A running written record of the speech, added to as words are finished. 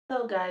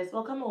Hello guys,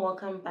 welcome and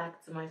welcome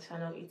back to my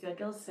channel. It's your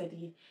girl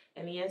Sedi,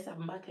 and yes,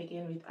 I'm back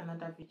again with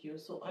another video.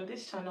 So on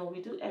this channel we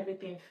do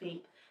everything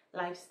faith,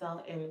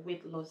 lifestyle and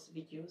weight loss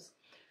videos.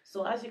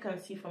 So as you can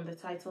see from the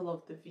title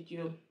of the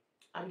video,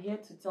 I'm here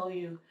to tell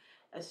you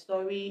a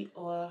story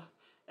or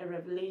a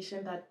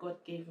revelation that God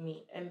gave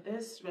me. And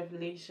this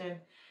revelation,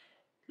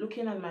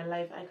 looking at my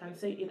life, I can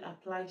say it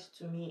applies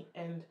to me,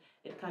 and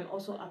it can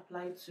also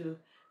apply to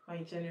my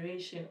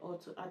generation or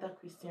to other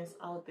Christians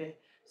out there,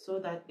 so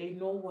that they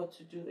know what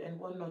to do and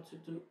what not to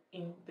do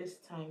in these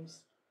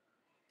times.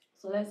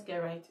 So let's get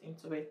right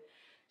into it.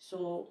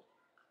 So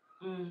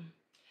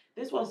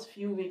this was a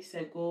few weeks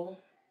ago.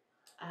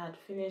 I had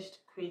finished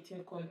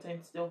creating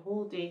content. The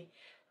whole day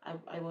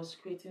I was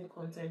creating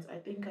content. I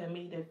think I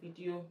made a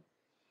video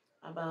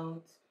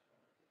about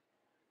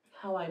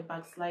how I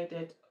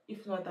backslided.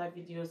 If not that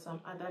video,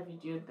 some other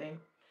video. Then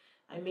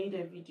I made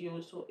a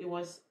video. So it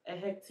was a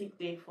hectic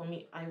day for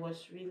me. I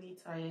was really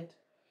tired.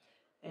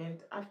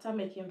 And after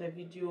making the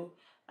video,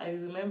 I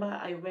remember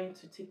I went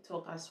to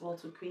TikTok as well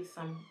to create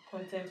some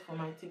content for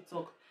my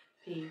TikTok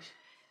page.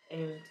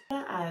 And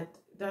I had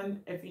done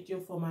a video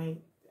for my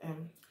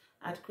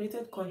I'd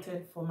created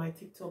content for my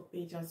TikTok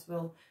page as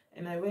well,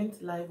 and I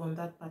went live on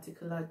that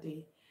particular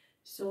day.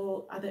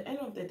 So at the end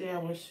of the day, I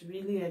was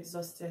really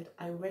exhausted.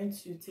 I went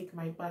to take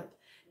my bath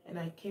and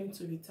I came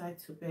to retire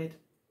to bed,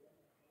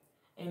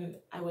 and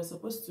I was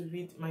supposed to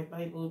read my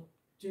Bible,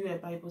 do a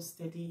Bible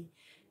study,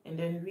 and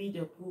then read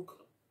a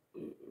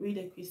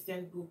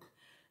Christian book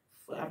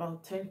for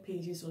about 10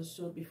 pages or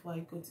so before I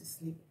go to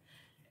sleep.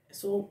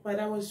 So, but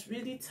I was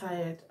really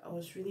tired. I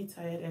was really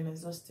tired and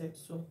exhausted.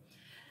 So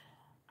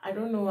I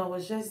don't know, I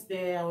was just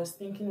there. I was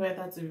thinking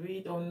whether to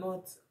read or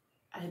not.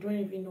 I don't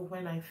even know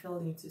when I fell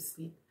into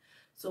sleep.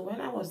 So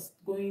when I was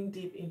going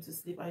deep into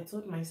sleep, I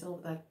told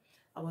myself that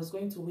I was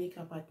going to wake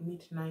up at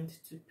midnight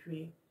to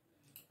pray.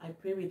 I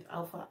pray with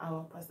Alpha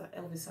Hour, Pastor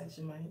Elvis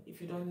Ajimai. If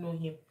you don't know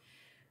him,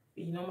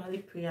 we normally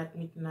pray at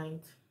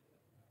midnight.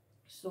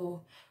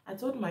 So I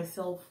told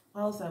myself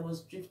whilst I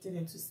was drifting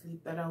into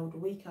sleep that I would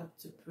wake up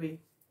to pray.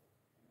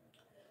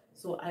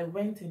 So I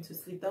went into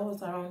sleep. That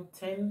was around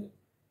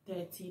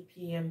 10:30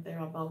 p.m.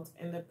 thereabouts,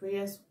 and the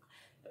prayers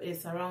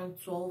is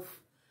around 12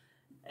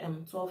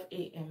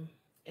 a.m.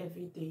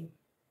 every day.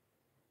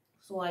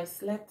 So I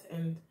slept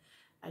and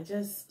I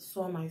just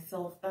saw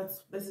myself.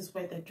 This is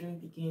where the dream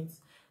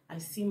begins. I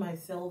see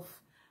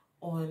myself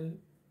on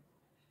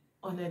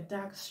a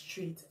dark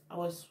street. I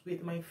was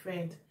with my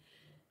friend.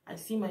 I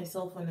see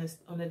myself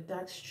on a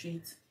dark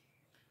street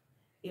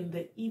in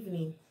the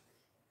evening.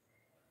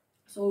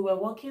 So we were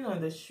walking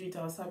on the street.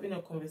 I was having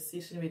a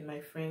conversation with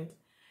my friend,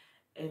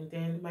 and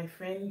then my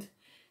friend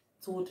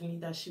told me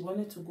that she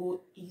wanted to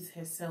go ease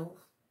herself.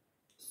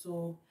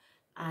 So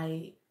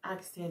I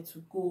asked her to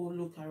go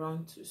look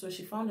around too. So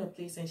she found a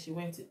place and she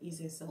went to ease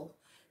herself.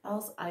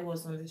 Whilst I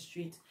was on the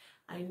street,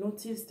 I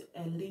noticed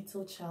a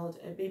little child,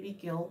 a baby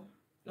girl,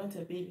 not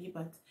a baby,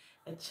 but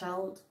a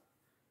child,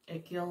 a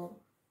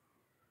girl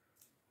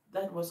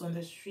that was on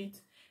the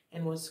street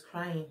and was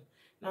crying.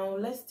 Now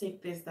let's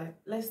take it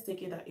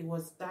that it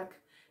was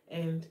dark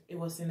and it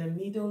was in the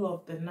middle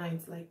of the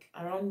night, like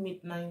around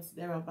midnight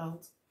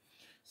thereabout.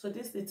 So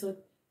this little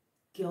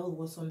girl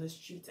was on the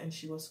street and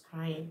she was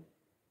crying,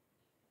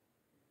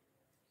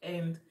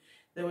 and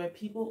there were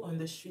people on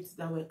the streets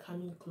that were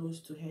coming close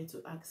to her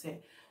to ask her,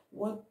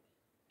 what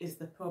is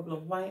the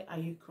problem? Why are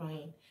you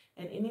crying?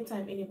 And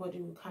anytime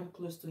anybody would come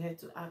close to her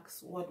to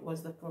ask what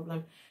was the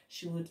problem,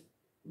 she would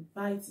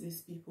bite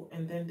these people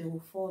and then they will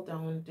fall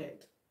down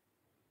dead.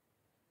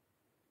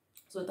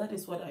 So that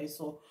is what I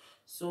saw.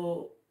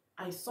 So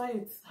I saw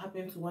it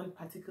happen to one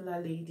particular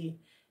lady,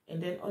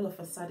 and then all of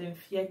a sudden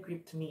fear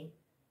gripped me,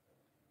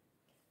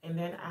 and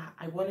then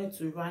I wanted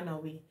to run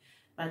away.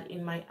 But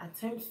in my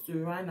attempt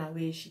to run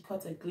away, she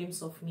caught a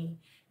glimpse of me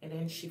and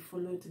then she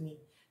followed me.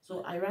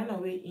 So I ran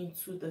away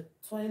into the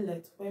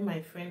toilet where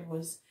my friend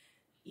was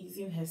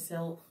easing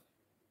herself.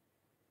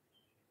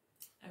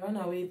 I ran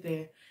away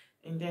there,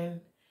 and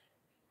then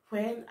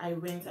when I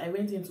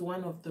went into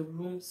one of the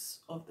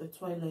rooms of the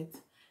toilet,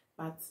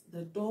 but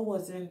the door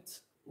wasn't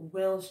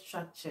well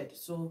structured,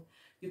 so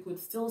you could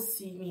still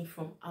see me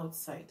from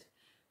outside.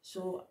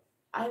 So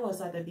I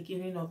was at the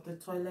beginning of the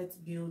toilet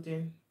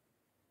building.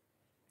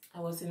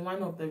 I was in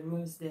one of the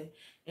rooms there,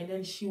 and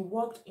then she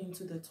walked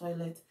into the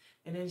toilet,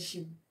 and then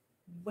she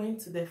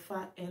went to the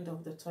far end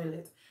of the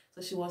toilet.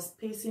 So she was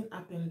pacing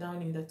up and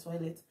down in the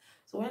toilet.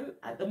 So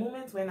at the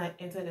moment when I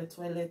entered the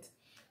toilet,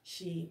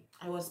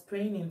 I was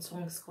praying in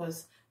tongues,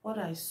 because what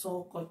I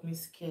saw got me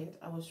scared.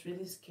 I was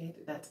really scared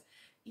that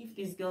if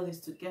this girl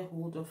is to get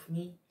hold of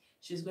me,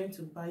 she's going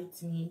to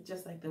bite me,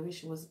 just like the way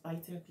she was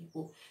biting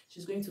people.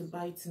 She's going to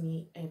bite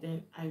me and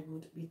then I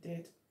would be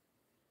dead.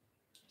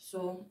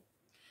 So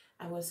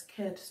I was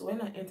scared. So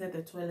when I entered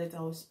the toilet,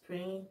 I was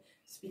praying,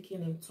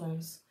 speaking in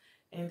tongues.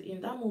 And in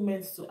that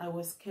moment, so I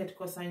was scared,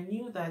 because I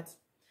knew that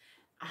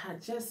I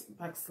had just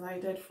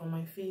backslided from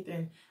my faith,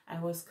 and I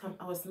was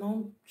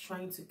now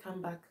trying to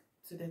come back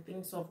to the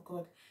things of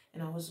God,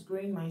 and I was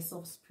growing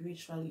myself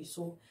spiritually.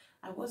 So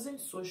I wasn't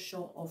so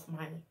sure of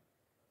my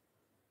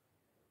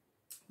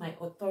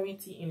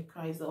authority in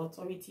Christ, the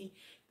authority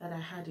that I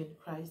had in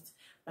Christ,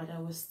 but I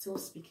was still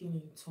speaking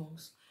in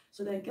tongues.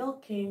 So the girl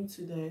came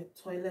to the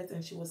toilet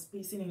and she was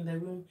pacing in the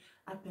room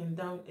up and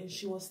down, and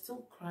she was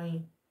still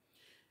crying.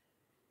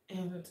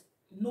 And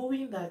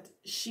knowing that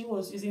she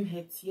was using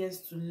her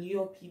tears to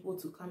lure people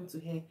to come to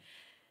her,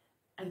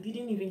 I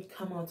didn't even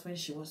come out when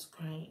she was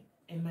crying.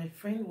 And my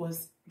friend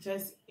was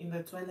just in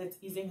the toilet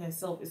easing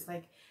herself. It's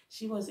like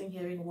she wasn't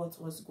hearing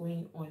what was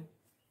going on.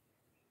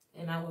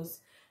 And I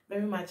was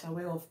very much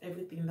aware of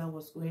everything that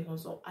was going on.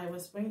 So I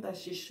was praying that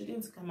she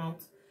shouldn't come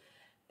out,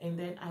 and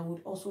then I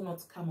would also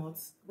not come out.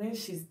 When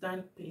she's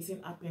done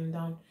pacing up and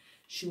down,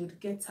 she would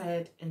get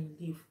tired and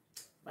leave.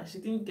 But she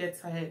didn't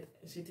get tired.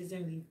 She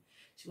didn't leave.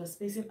 She was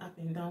pacing up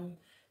and down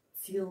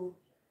till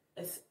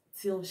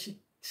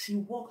she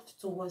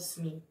walked towards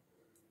me.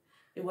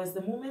 It was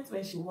the moment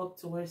when she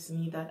walked towards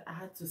me that I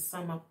had to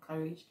sum up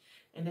courage,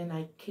 and then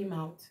I came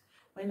out.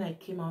 When I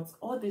came out,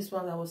 all this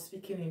while I was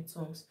speaking in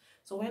tongues.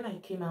 So when I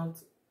came out,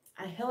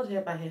 I held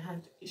her by her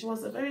hand. She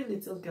was a very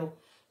little girl.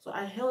 So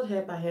I held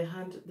her by her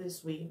hand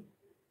this way.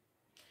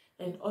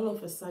 And all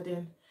of a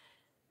sudden,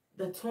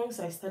 the tongues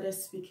I started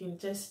speaking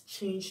just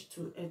changed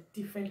to a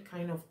different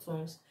kind of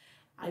tongues.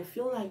 I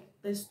feel like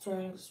this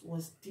tongues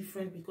was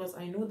different because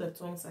I know the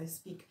tongues I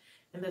speak.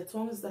 And the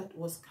tongues that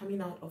was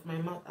coming out of my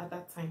mouth at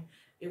that time,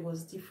 it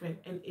was different.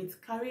 And it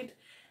carried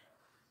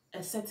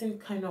a certain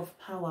kind of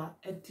power,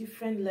 a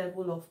different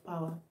level of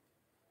power.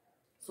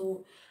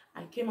 So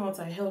I came out,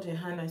 I held her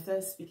hand, I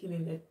started speaking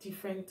in a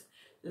different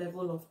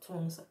level of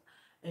tongues.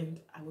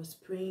 And I was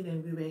praying,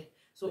 and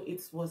so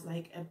it was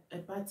like a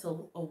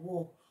battle, a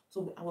war.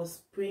 So I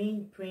was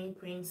praying,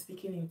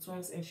 speaking in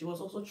tongues. And she was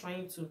also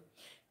trying to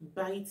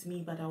bite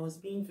me, but I was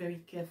being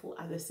very careful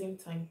at the same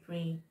time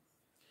praying.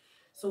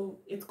 So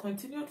it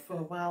continued for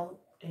a while,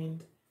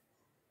 and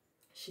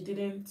she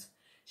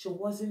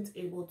wasn't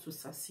able to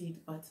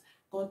succeed, but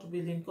God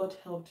willing, God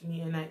helped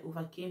me, and I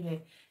overcame her,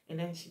 and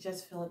then she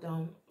just fell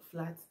down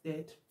flat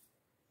dead.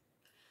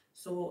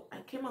 So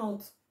I came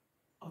out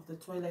of the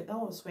toilet. That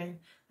was when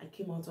I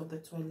came out of the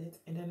toilet,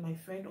 and then my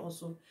friend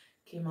also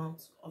came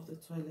out of the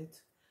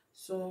toilet.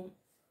 So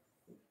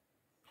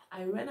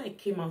when I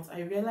came out,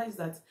 I realized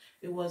that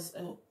it was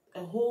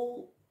a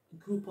whole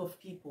group of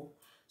people.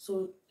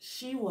 So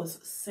she was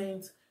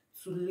sent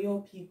to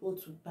lure people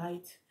to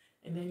bite,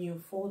 and then you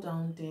fall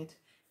down dead.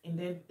 And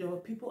then there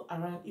were people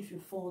around. If you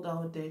fall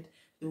down dead,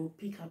 they will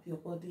pick up your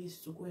bodies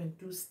to go and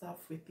do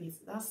stuff with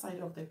it. That side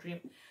of the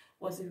dream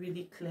wasn't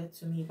really clear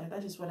to me, but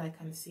that is what I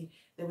can see.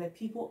 There were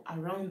people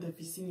around the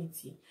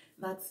vicinity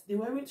that they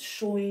weren't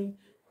showing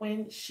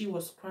when she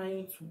was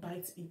crying to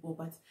bite people,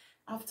 but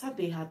after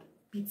they had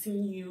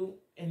beaten you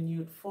and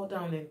you'd fall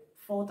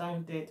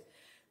down dead,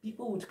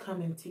 people would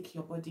come and take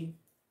your body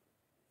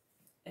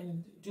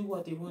and do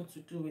what they want to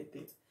do with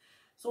it.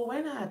 So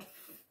when I had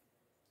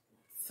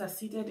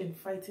succeeded in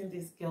fighting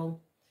this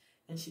girl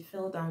and she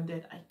fell down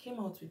dead, I came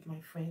out with my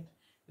friend.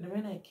 And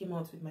when I came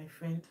out with my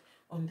friend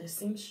on the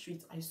same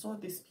street, I saw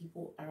these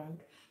people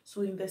around.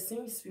 So in the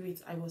same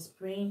spirit, I was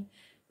praying,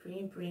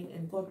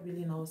 and God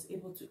willing, I was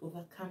able to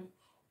overcome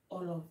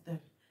all of them.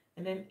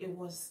 And then it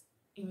was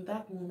in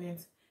that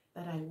moment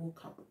that I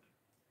woke up.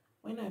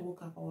 When I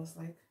woke up, I was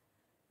like,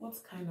 what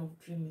kind of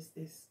dream is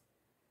this?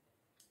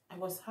 I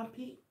was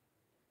happy.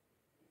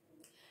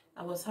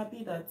 I was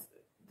happy that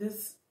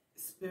this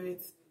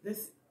spirit,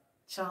 this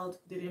child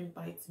didn't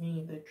bite me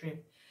in the dream.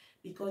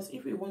 Because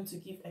if we want to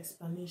give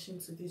explanation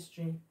to this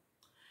dream,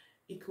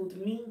 it could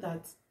mean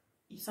that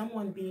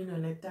someone being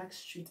on a dark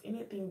street,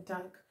 anything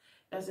dark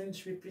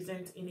doesn't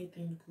represent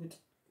anything good.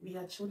 We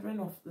are children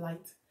of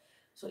light.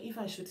 So if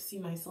I should see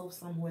myself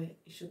somewhere,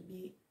 it should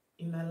be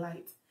in the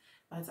light.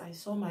 But I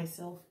saw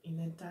myself in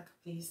a dark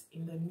place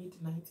in the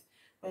midnight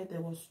where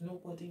there was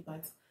nobody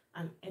but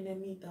an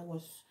enemy that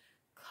was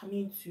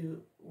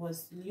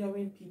was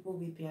luring people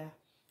with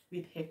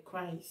her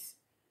cries,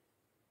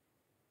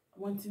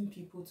 wanting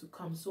people to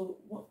come. So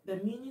what the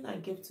meaning I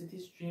gave to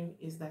this dream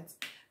is that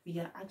we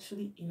are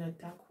actually in a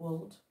dark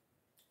world.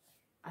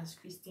 As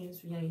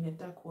Christians, we are in a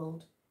dark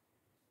world,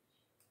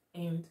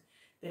 and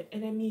the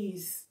enemy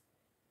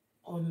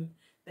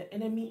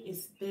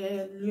is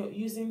there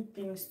using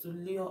things to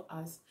lure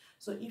us.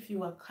 So if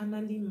you are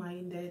carnally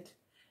minded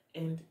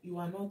and you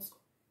are not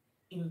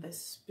in the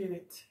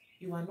spirit,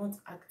 you are not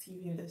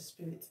active in the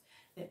spirit,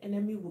 the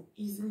enemy will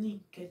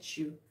easily get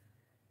you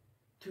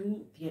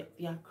through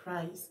their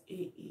cries.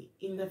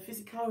 In the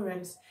physical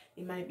realms,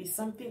 it might be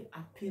something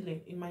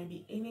appealing, it might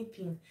be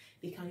anything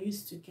they can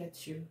use to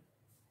get you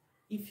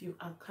if you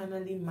are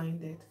carnally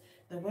minded.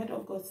 The word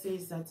of God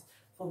says that,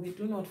 for we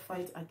do not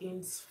fight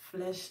against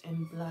flesh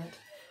and blood,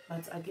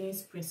 but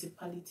against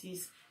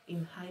principalities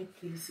in high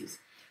places.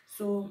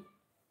 So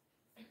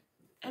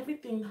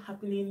everything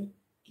happening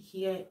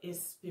here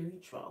is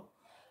spiritual.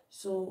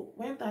 So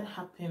when that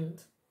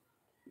happened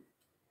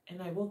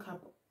and I woke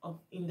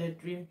up in the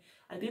dream,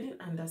 I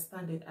didn't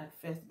understand it at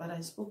first, but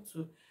I spoke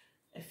to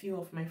a few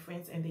of my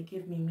friends, and they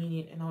gave me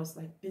meaning, and I was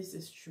like, this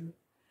is true.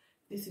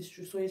 This is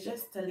true. So it's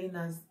just telling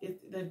us,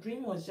 the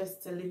dream was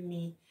just telling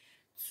me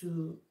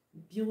to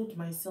build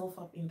myself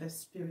up in the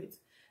spirit,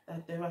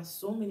 that there are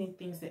so many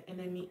things the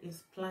enemy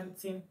is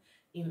planting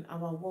in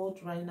our world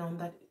right now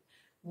that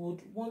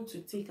would want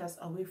to take us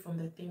away from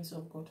the things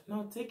of God.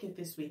 Now take it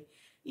this way: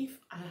 if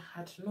I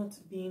had not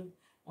been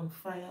on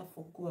fire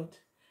for God,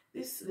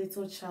 this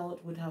little child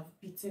would have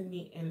beaten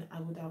me, and I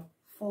would have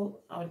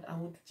I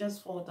would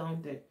just fall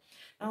down dead.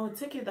 Now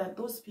take it that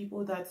those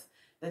people that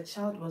the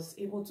child was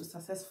able to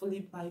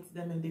successfully bite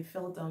them and they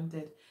fell down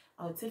dead,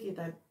 I'll take it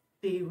that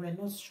they were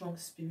not strong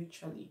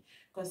spiritually.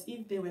 Because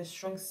if they were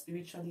strong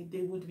spiritually,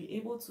 they would be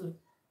able to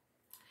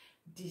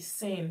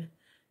discern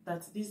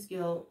that this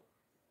girl,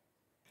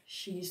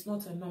 she is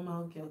not a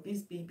normal girl.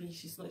 This baby,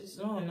 she's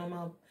not a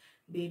normal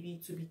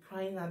baby to be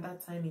crying at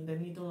that time in the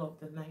middle of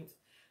the night.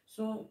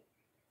 So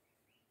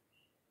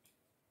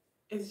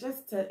it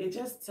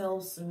just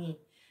tells me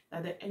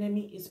that the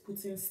enemy is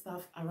putting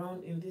stuff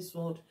around in this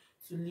world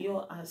to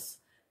lure us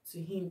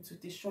to him, to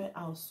destroy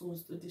our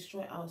souls, to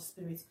destroy our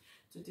spirits,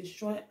 to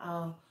destroy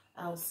our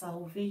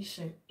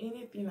salvation.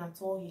 Anything at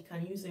all he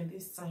can use in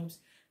these times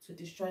to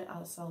destroy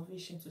our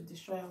salvation, to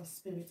destroy our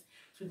spirit,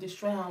 to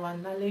destroy our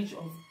knowledge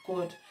of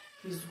God,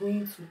 he's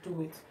going to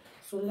do it.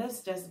 So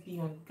let's just be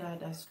on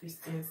guard as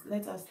Christians.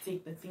 Let us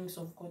take the things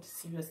of God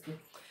seriously.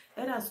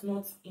 Let us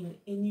not in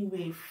any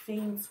way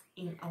faint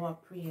in our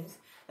prayers.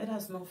 Let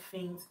us not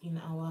faint in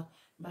our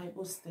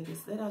Bible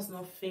studies. Let us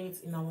not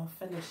faint in our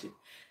fellowship.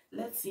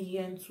 Let's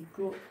yearn to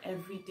grow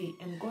every day.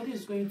 And God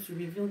is going to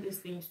reveal these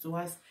things to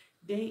us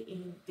day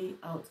in, day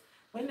out.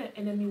 When the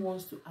enemy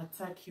wants to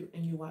attack you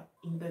and you are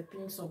in the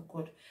things of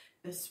God,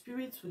 the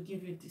Spirit will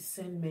give you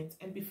discernment.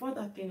 And before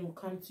that thing will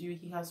come to you,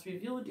 he has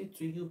revealed it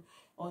to you,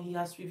 or he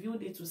has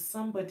revealed it to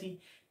somebody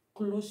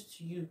close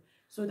to you.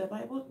 So the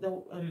Bible,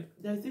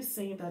 there's this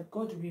saying that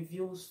God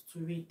reveals to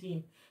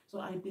redeem. So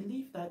I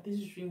believe that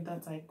this dream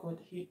that I got,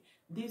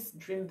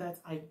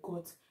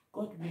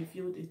 God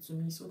revealed it to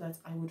me so that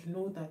I would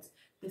know that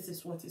this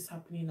is what is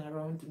happening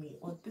around me,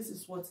 or this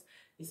is what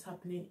is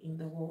happening in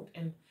the world,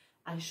 and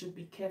I should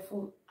be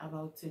careful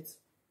about it.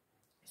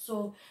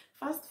 So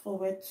fast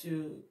forward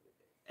to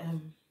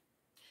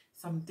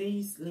some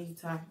days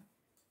later,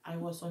 I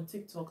was on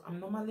TikTok. I'm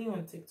normally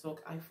on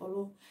TikTok. I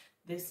follow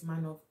this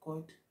man of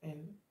God,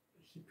 and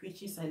he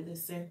preaches, I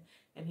listen,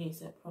 and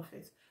he's a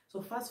prophet.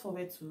 So fast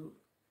forward to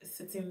a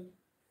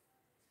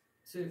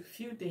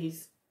few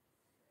days,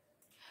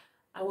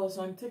 I was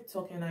on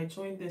TikTok and I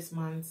joined this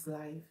man's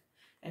live,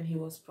 and he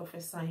was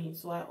prophesying.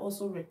 So I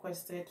also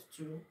requested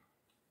to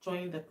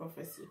join the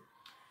prophecy.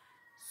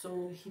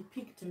 So he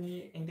picked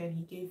me, and then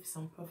he gave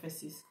some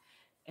prophecies,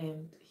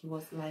 and he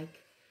was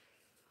like,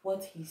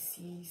 what he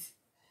sees,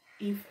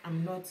 if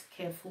I'm not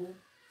careful,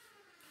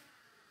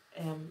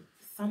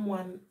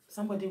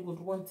 somebody would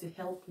want to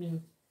help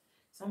me.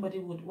 Somebody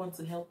would want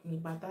to help me,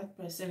 but that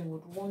person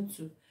would want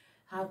to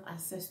have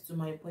access to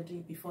my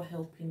body before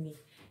helping me.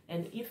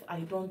 And if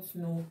I don't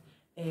know,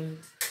 and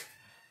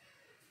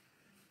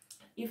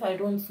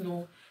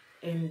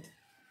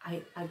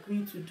I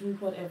agree to do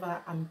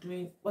whatever I'm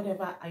doing,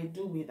 whatever I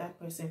do with that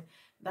person,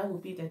 that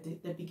would be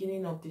the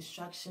beginning of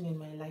destruction in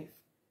my life.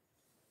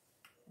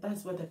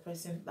 That's what the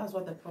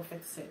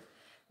prophet said,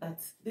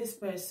 that this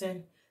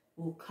person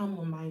will come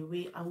on my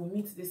way. I will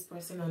meet this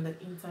person on the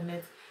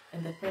internet,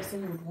 and the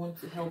person would want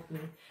to help me.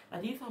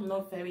 But if I'm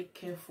not very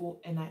careful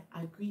and I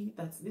agree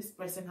that this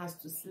person has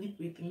to sleep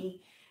with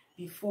me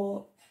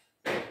before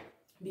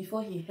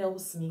he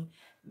helps me,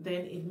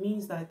 then it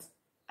means that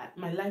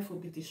my life will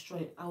be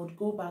destroyed. I would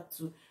go back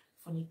to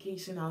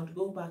fornication. I would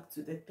go back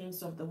to the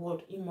things of the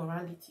world,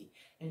 immorality,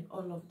 and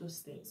all of those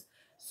things.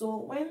 So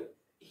when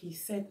he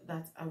said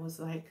that, I was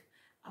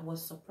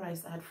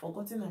surprised. I had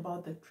forgotten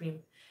about the dream,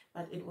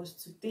 but it was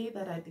today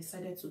that I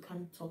decided to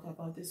come talk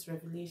about this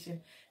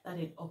revelation, that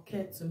it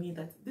occurred to me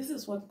that this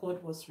is what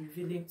God was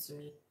revealing to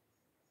me.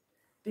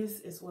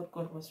 This is what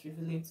God was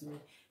revealing to me,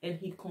 and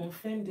he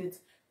confirmed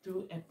it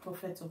through a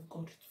prophet of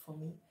God for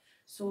me.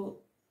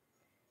 So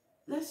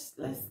let's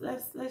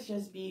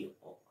just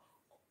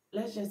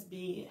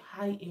be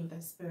high in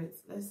the spirit.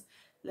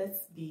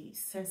 Let's be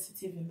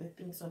sensitive in the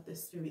things of the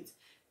spirit.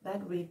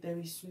 That way there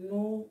is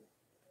no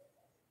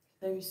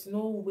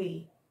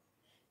way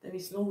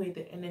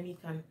the enemy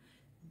can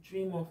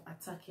dream of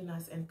attacking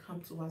us and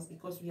come to us,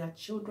 because we are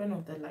children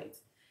of the light,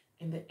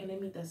 and the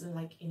enemy doesn't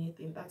like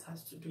anything that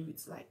has to do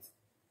with light.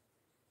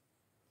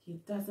 He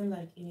doesn't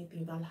like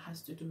anything that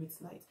has to do with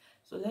light.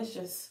 So let's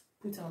just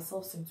put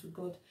ourselves into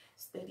God,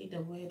 study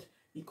the word,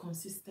 be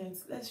consistent.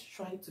 Let's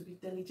try to be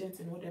diligent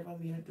in whatever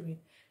we are doing,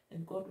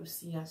 and God will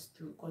see us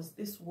through, because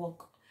this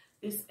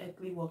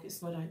earthly walk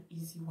is not an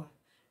easy one,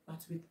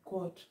 but with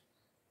God,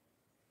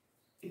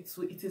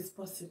 it is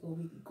possible.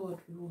 With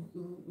God, we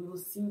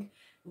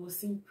will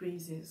sing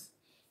praises.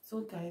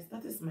 So guys,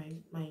 that is my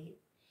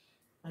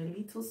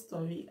little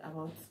story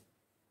about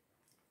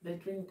the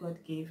dream God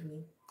gave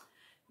me.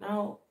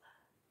 Now,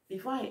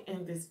 before I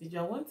end this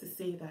video, I want to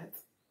say that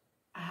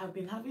I have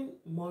been having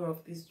more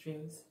of these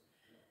dreams,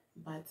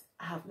 but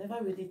I have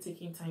never really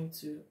taken time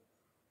to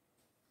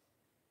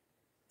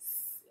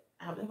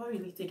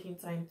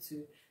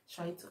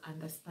try to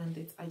understand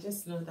it. I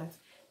just know that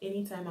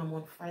anytime I'm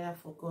on fire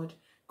for God,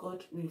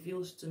 God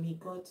reveals to me,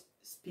 God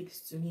speaks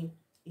to me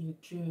in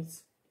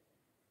dreams.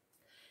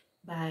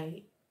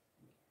 I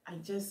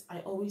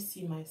always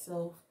see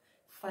myself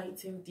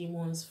fighting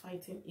demons,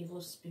 fighting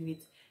evil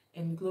spirits,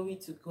 and glory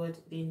to God,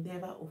 they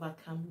never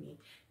overcome me.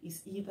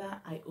 It's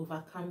either I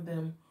overcome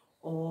them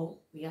or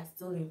we are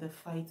still in the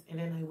fight and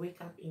then I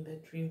wake up in the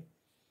dream.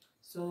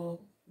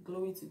 So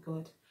glory to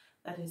God.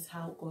 That is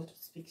how God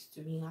speaks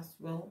to me as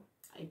well,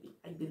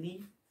 I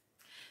believe.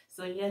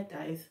 So yeah,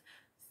 guys,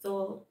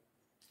 so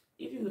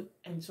if you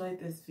enjoyed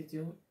this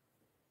video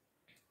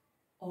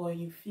or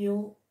you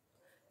feel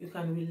you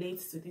can relate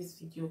to this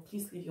video,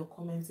 please leave your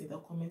comments in the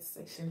comment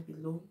section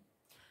below.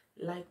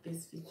 Like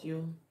this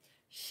video,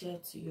 share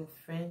to your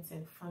friends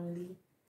and family,